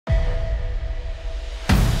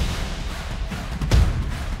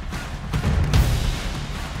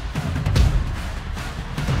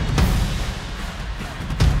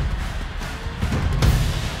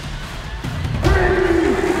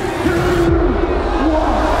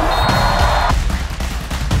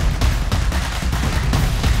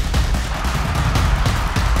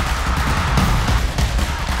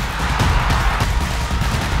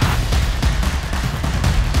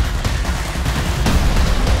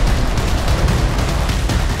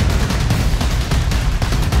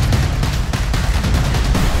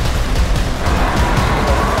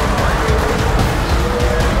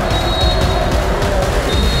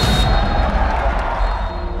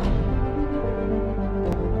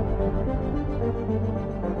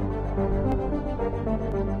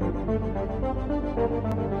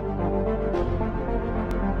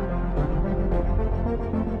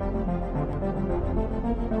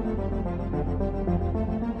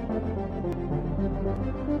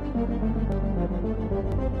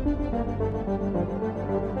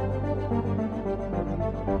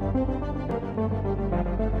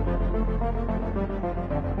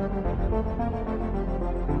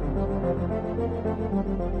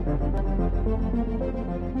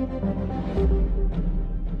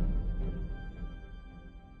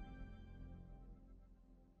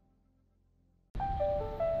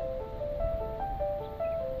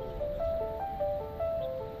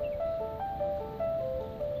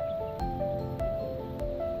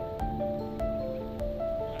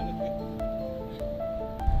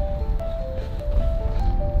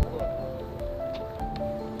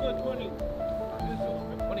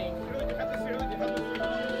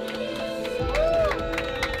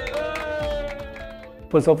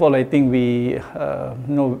First of all, I think we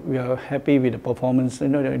are happy with the performance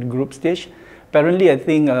in the group stage. Apparently, I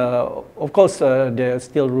think, of course, there's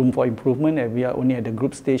still room for improvement, and we are only at the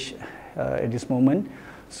group stage at this moment.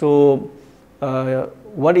 So,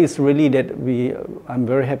 what is really that I'm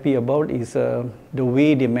very happy about is the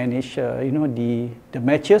way they manage, the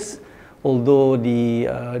matches. Although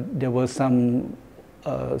there was some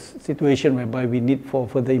situation whereby we need for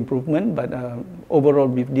further improvement, but overall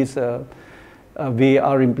with this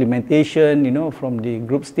VAR implementation, from the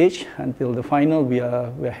group stage until the final, we are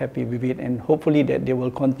happy with it, and hopefully that they will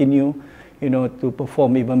continue, to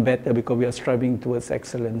perform even better, because we are striving towards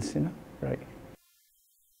excellence, right.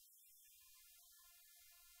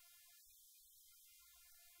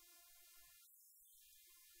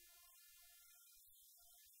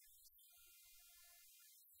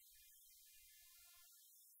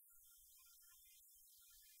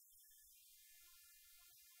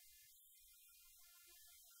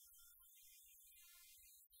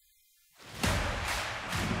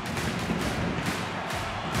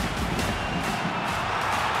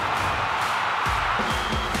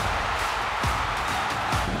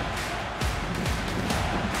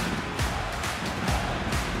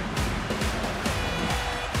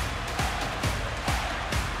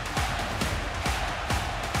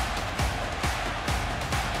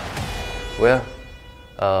 Well,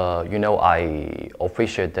 I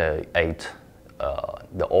officiate the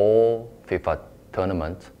all FIFA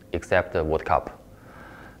tournament except the World Cup.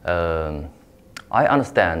 I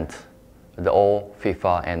understand the all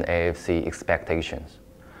FIFA and AFC expectations.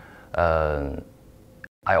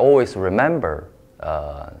 I always remember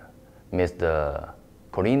Mr.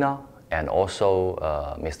 Corina and also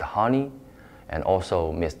Mr. Hani and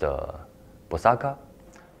also Mr. Bosaka.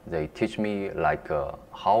 They teach me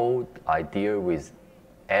how I deal with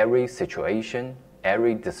every situation,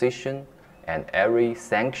 every decision, and every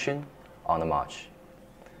sanction on the match.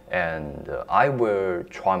 And I will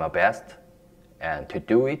try my best and to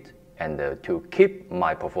do it and to keep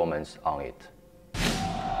my performance on it.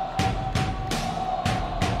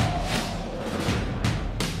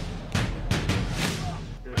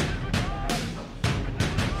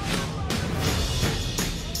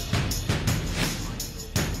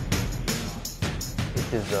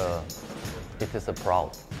 It is a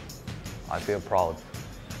proud. I feel proud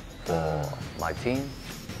for my team,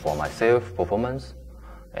 for myself performance,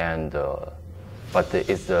 and but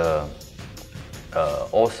it's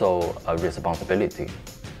also a responsibility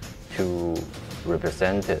to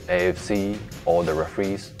represent the AFC or the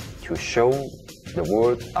referees to show the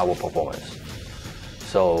world our performance.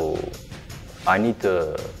 So I need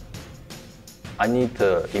to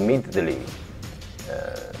immediately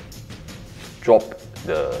drop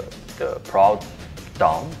the proud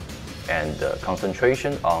down and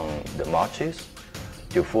concentration on the matches,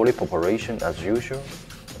 do fully preparation as usual,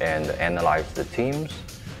 and analyze the teams.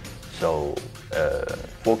 So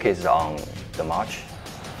focus on the match,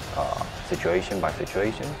 situation by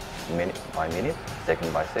situation, minute by minute,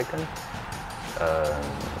 second by second.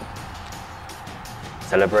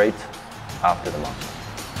 Celebrate after the match.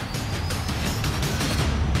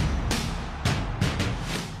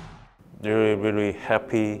 Really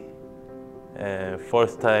happy.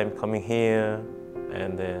 First time coming here,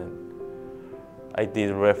 and then I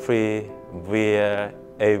did referee, VAR,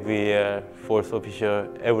 AVR, fourth official,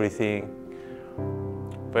 everything.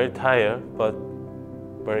 Very tired, but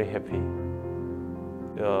very happy.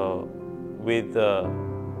 With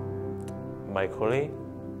my colleague,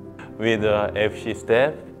 with the FC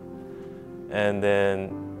staff, and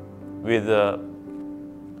then with the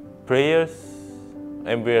players,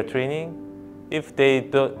 MBR training. If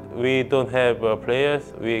we don't have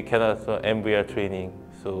players, we cannot MBR training.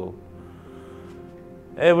 So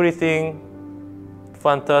everything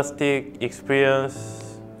fantastic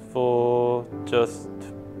experience for just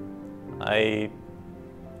I'm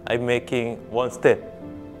making one step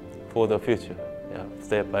for the future. Yeah,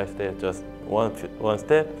 step by step, just one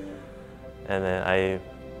step, and then I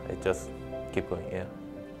just keep going. Yeah.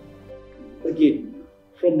 Again,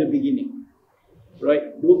 from the beginning.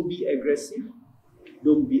 Right? Don't be aggressive.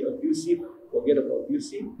 Don't be abusive, forget about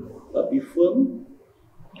abusive, but be firm,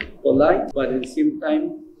 polite, but at the same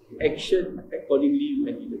time, action accordingly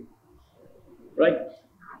when needed. Right?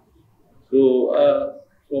 So,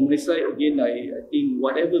 from my side, again, I think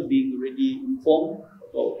whatever being already informed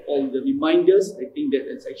about all the reminders, I think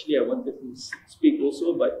that's actually I wanted to speak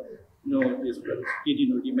also, but this Brother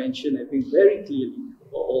Gideon already mentioned, I think very clearly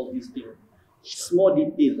about all these things. Small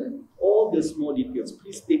details, and all the small details,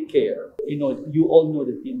 please take care. You all know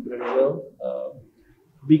the team very well.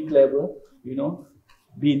 Be clever,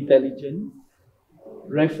 be intelligent.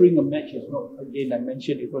 Refereeing a match is not, again, I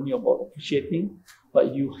mentioned it's only about officiating,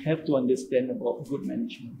 but you have to understand about good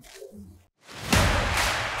management.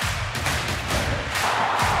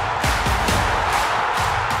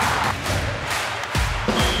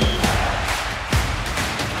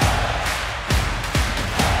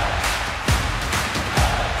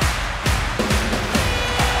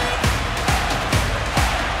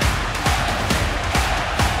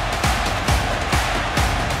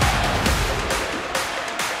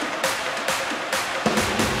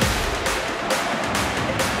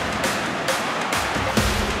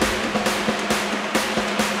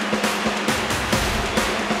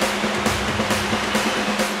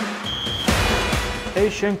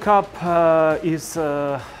 Asian Cup is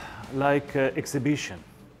like an exhibition.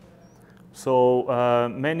 So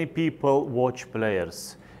many people watch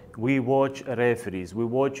players. We watch referees. We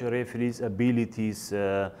watch referees' abilities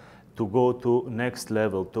to go to next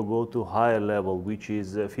level, to go to higher level, which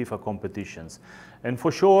is FIFA competitions. And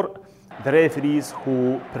for sure, the referees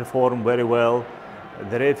who perform very well,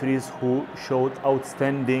 the referees who showed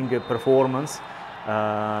outstanding performance,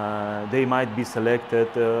 they might be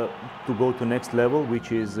selected to go to next level,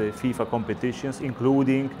 which is FIFA competitions,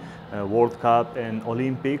 including World Cup and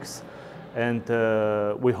Olympics. And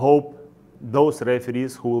we hope those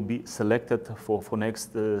referees who will be selected for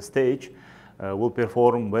next stage will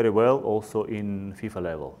perform very well also in FIFA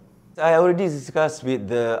level. I already discussed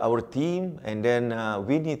with our team, and then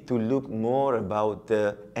we need to look more about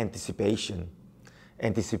the anticipation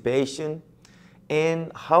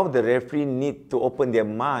and how the referee need to open their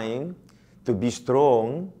mind to be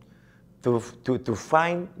strong, to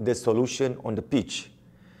find the solution on the pitch.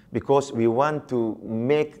 Because we want to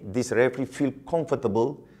make this referee feel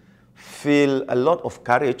comfortable, feel a lot of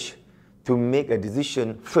courage to make a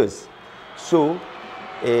decision first. So,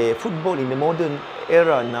 football in the modern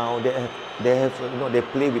era now, they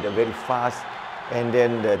play with a very fast, and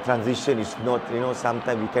then the transition is not,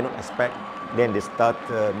 sometimes we cannot expect. Then they start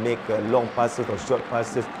make long passes or short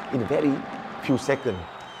passes in very few seconds.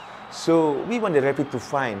 So we want the referee to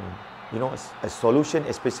find, a solution,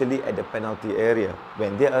 especially at the penalty area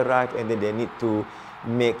when they arrive, and then they need to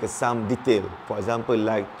make some detail. For example,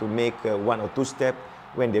 like to make 1 or 2 steps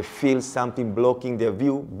when they feel something blocking their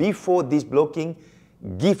view. Before this blocking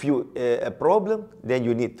give you a problem, then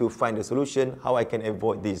you need to find a solution. How I can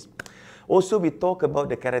avoid this? Also, we talk about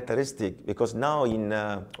the characteristic, because now in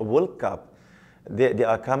World Cup, they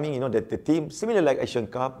are coming, the team, similar like Asian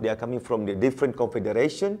Cup, they are coming from the different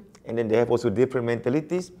confederation, and then they have also different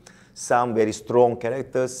mentalities. Some very strong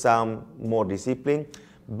characters, some more disciplined.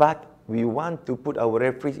 But we want to put our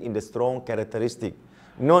referees in the strong characteristic.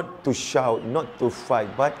 Not to shout, not to fight,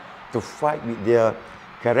 but to fight with their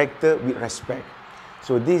character, with respect.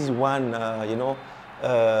 So this is one,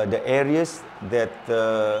 the areas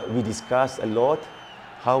that we discuss a lot,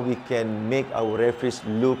 how we can make our referees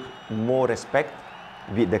look more respect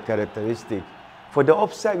with the characteristic. For the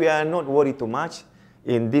offside, we are not worried too much.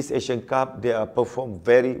 In this Asian Cup, they are performed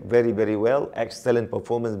very, very, very well. Excellent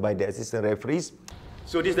performance by the assistant referees.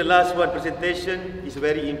 So this is the last one presentation. It's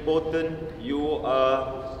very important. You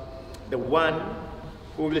are the one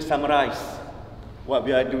who will summarize what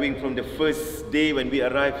we are doing from the first day when we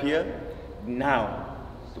arrive here. Now,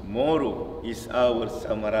 tomorrow is our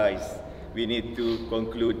summarize. We need to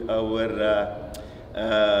conclude our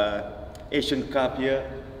Asian Cup here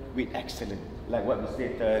with excellence. Like what we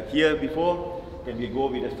said here before, can we go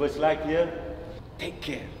with the first slide here? Take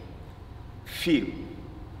care, feel,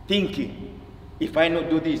 thinking. If I not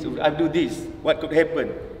do this, if I do this, what could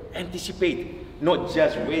happen? Anticipate, not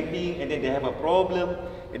just waiting and then they have a problem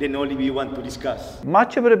and then only we want to discuss.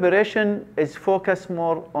 Match preparation is focused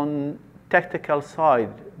more on tactical side,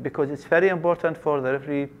 because it's very important for the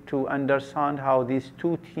referee to understand how these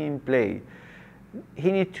two teams play.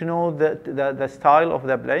 He needs to know the style of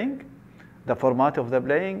the playing, the format of the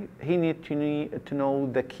playing. He needs to know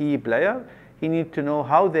the key player. He needs to know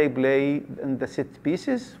how they play in the set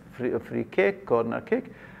pieces, free kick, corner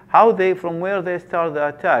kick, from where they start the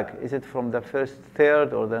attack. Is it from the first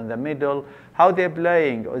third or then the middle? How they're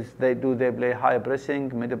playing? Do they play high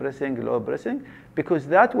pressing, mid pressing, low pressing? Because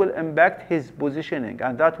that will impact his positioning,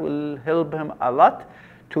 and that will help him a lot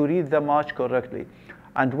to read the match correctly.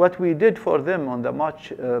 And what we did for them on the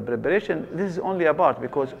match preparation, this is only a part,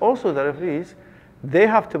 because also the referees, they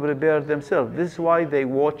have to prepare themselves. This is why they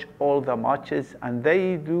watch all the matches and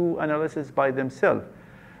they do analysis by themselves.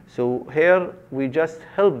 So here we just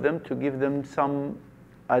help them to give them some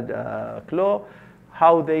clue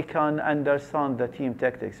how they can understand the team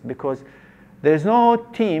tactics, because there's no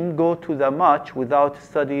team go to the match without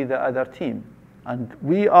study the other team. And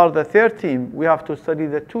we are the third team. We have to study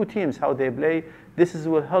the two teams, how they play. This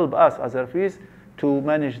will help us as referees to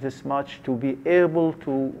manage this match, to be able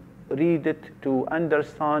to read it, to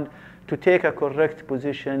understand, to take a correct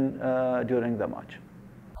position during the match.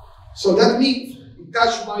 So that means it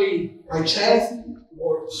touched my chest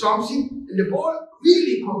or something, and the ball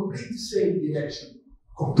really complete the same direction.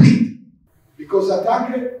 Complete. Because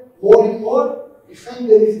attacker, more and more,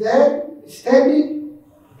 defender is there, standing.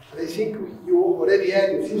 And I think you already had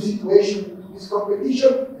a few situations in this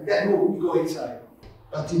competition, and then we go inside.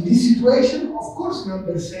 But in this situation, of course,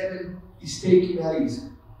 number 7 is taking a risk.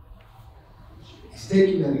 He's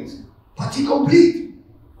taking a risk. But he complete.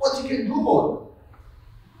 What he can do more?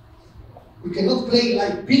 We cannot play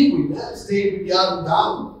like penguin, stay with the arm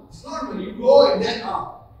down. It's normal, you go and then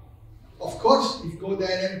up. Of course, if you go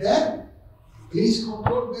direct there, please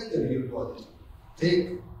control better your body. Take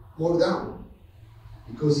more down.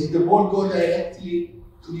 Because if the ball goes directly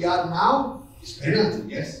to the arm now, it's penalty,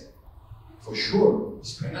 yes? For sure,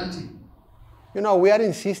 it's penalty. You know, we are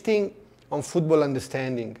insisting on football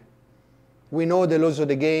understanding. We know the laws of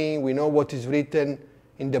the game, we know what is written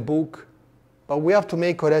in the book, but we have to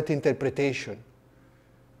make correct interpretation.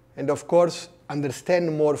 And of course,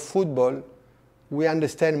 understand more football, we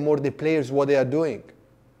understand more the players, what they are doing.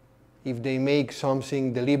 If they make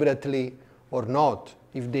something deliberately or not,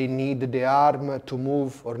 if they need the arm to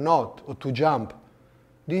move or not, or to jump.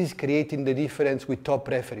 This is creating the difference with top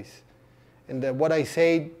referees. And what I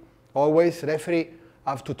say always, referee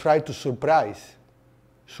have to try to surprise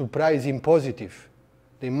in positive.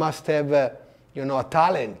 They must have, you know, a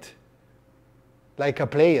talent, like a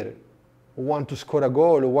player who want to score a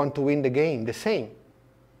goal, who want to win the game, the same.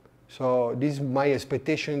 So this is my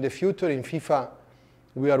expectation in the future. In FIFA,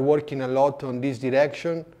 we are working a lot on this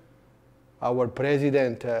direction. Our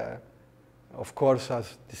president, of course,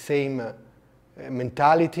 has the same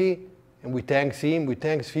mentality, and we thank him, we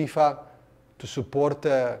thank FIFA to support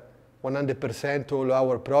 100% all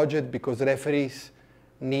our project, because referees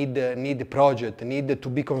need the project, need to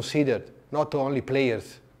be considered, not only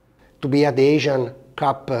players. To be at the Asian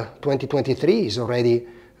Cup 2023 is already,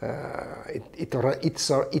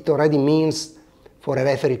 it already means for a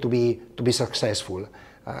referee to be successful.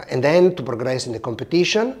 And then to progress in the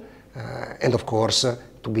competition, and of course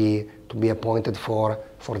to be appointed for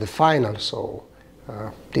the final. So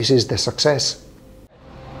this is the success.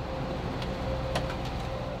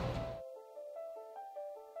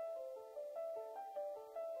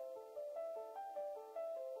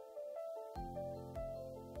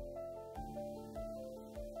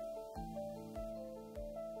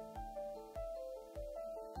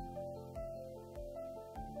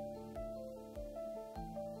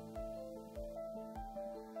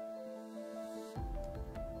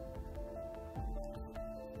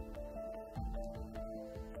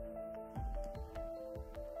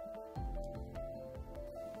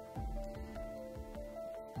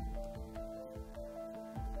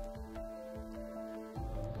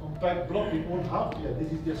 Compact block, we won't have. Yeah,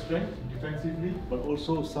 this is their strength defensively, but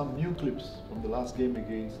also some new clips from the last game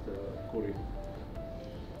against Korea.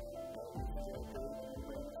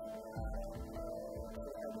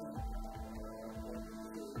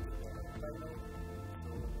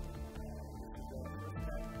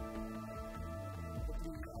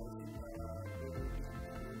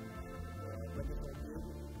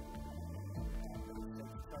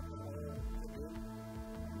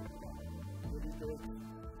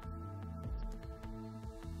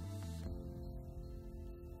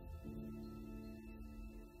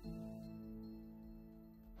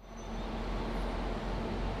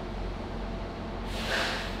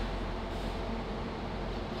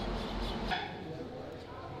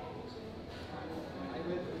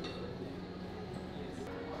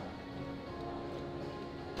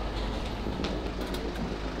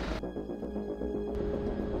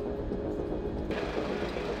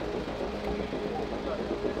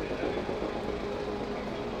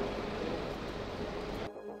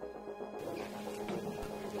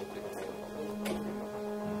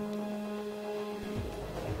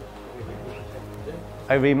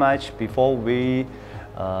 every match before we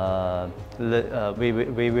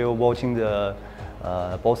will watching the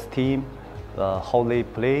both team how they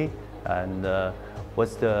play and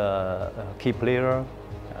what's the key player.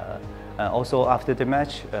 And also after the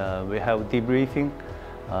match, we have debriefing.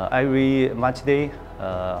 Every match day,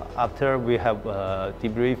 after we have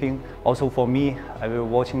debriefing. Also for me, I will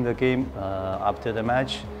watching the game after the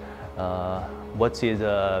match. What is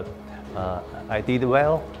I did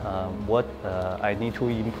well, what I need to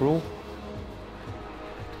improve.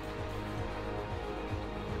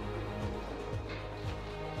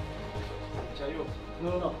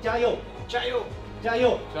 No, 加油！加油！加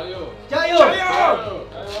油！加油！加油！加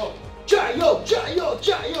油！加油！加油！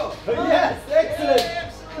加油！ Yes, excellent.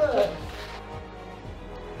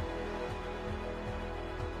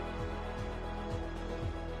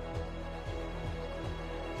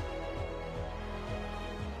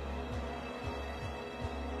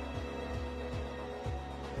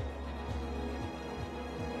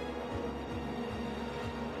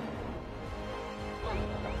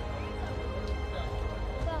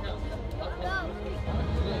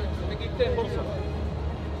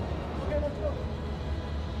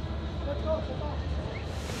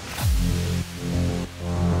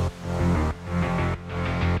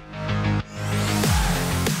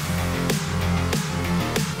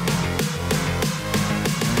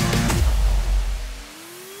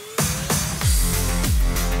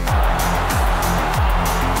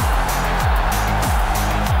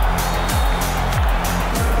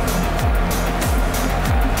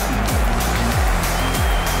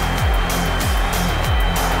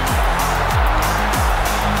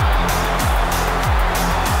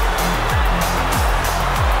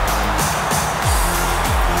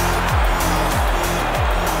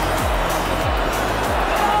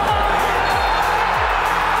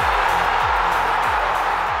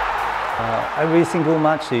 Every single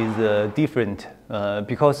match is different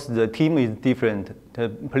because the team is different, the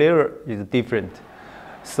player is different.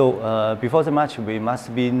 So before the match, we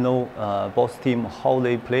must know both team how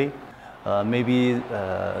they play. Maybe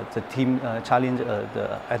the team challenge,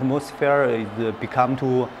 the atmosphere is become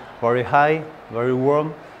too very high, very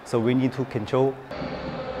warm. So we need to control.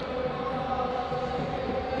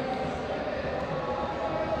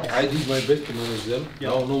 I did my best to manage them. Yeah.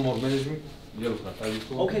 Now no more management.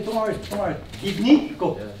 Okay, don't worry. If need,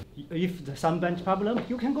 go. Yeah. If the some bench problem,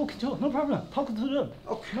 you can go control, no problem. Talk to them.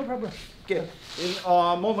 Okay, no problem. Okay,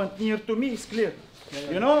 in moment near to me is clear.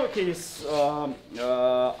 Yeah. You know, his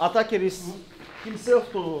attacker is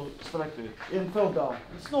himself to strike it and fell down.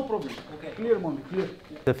 It's no problem. Okay. Clear moment, clear.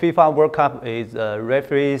 The FIFA World Cup is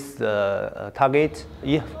referee's target.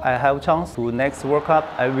 If I have chance to next World Cup,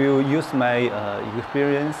 I will use my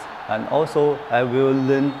experience and also I will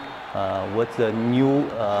learn what's the new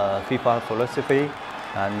FIFA philosophy,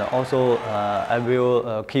 and also I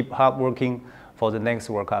will keep hard working for the next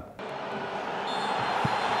World Cup.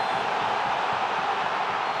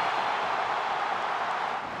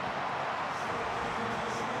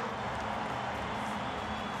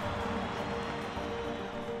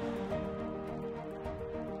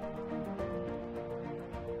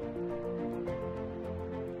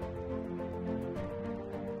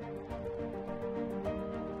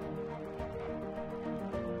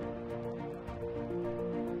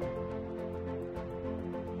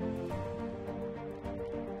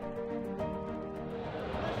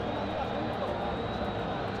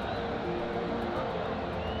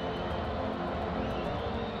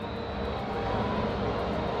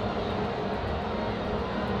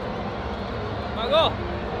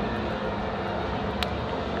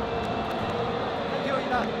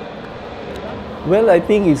 Well, I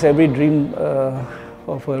think it's every dream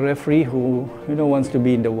of a referee who wants to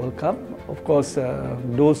be in the World Cup. Of course,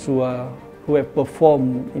 those who have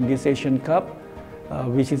performed in this Asian Cup,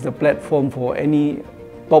 which is the platform for any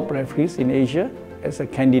top referees in Asia as a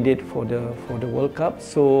candidate for the World Cup.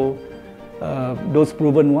 So those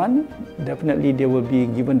proven one, definitely they will be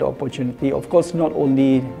given the opportunity. Of course, not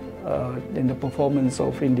only in the performance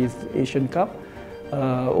in this Asian Cup,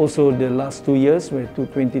 also the last 2 years, were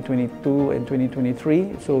 2022 and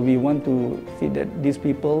 2023. So we want to see that these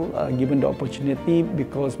people are given the opportunity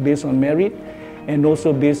because based on merit and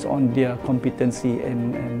also based on their competency,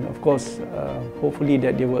 and of course, hopefully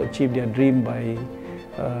that they will achieve their dream by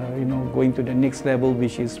going to the next level,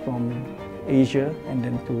 which is from Asia and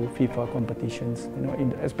then to FIFA competitions.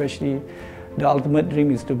 Especially the ultimate dream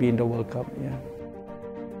is to be in the World Cup. Yeah.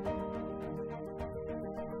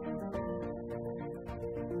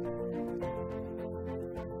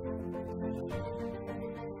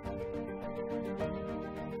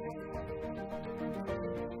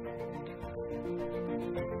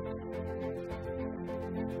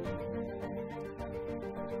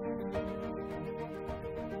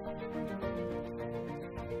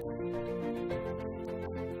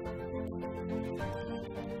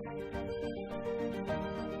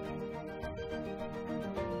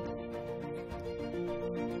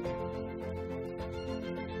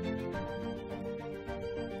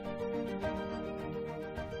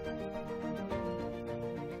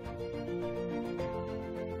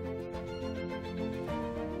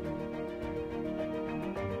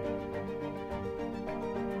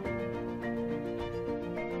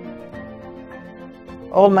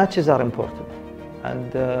 All matches are important,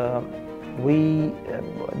 and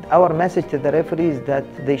our message to the referees is that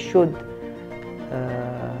they should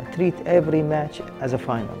treat every match as a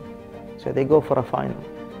final. So they go for a final,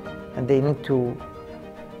 and they need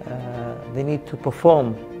to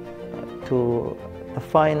perform to the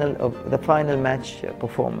final match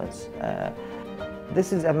performance.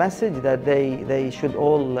 This is a message that they should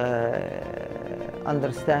all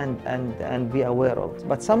understand and be aware of.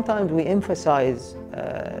 But sometimes we emphasize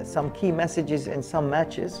some key messages in some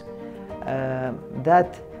matches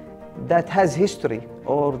that has history,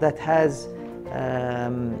 or that has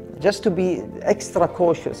just to be extra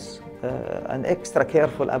cautious and extra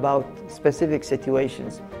careful about specific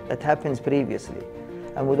situations that happens previously,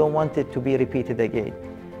 and we don't want it to be repeated again.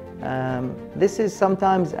 This is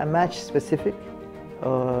sometimes a match specific,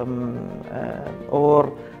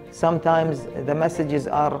 or sometimes the messages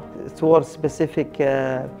are towards specific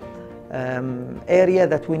area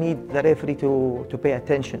that we need the referee to pay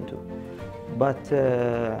attention to. But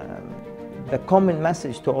the common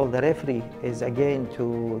message to all the referee is again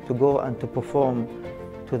to go and to perform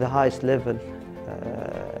to the highest level,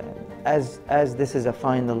 as this is a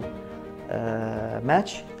final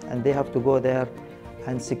match, and they have to go there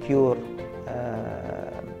and secure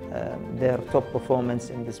their top performance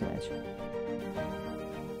in this match.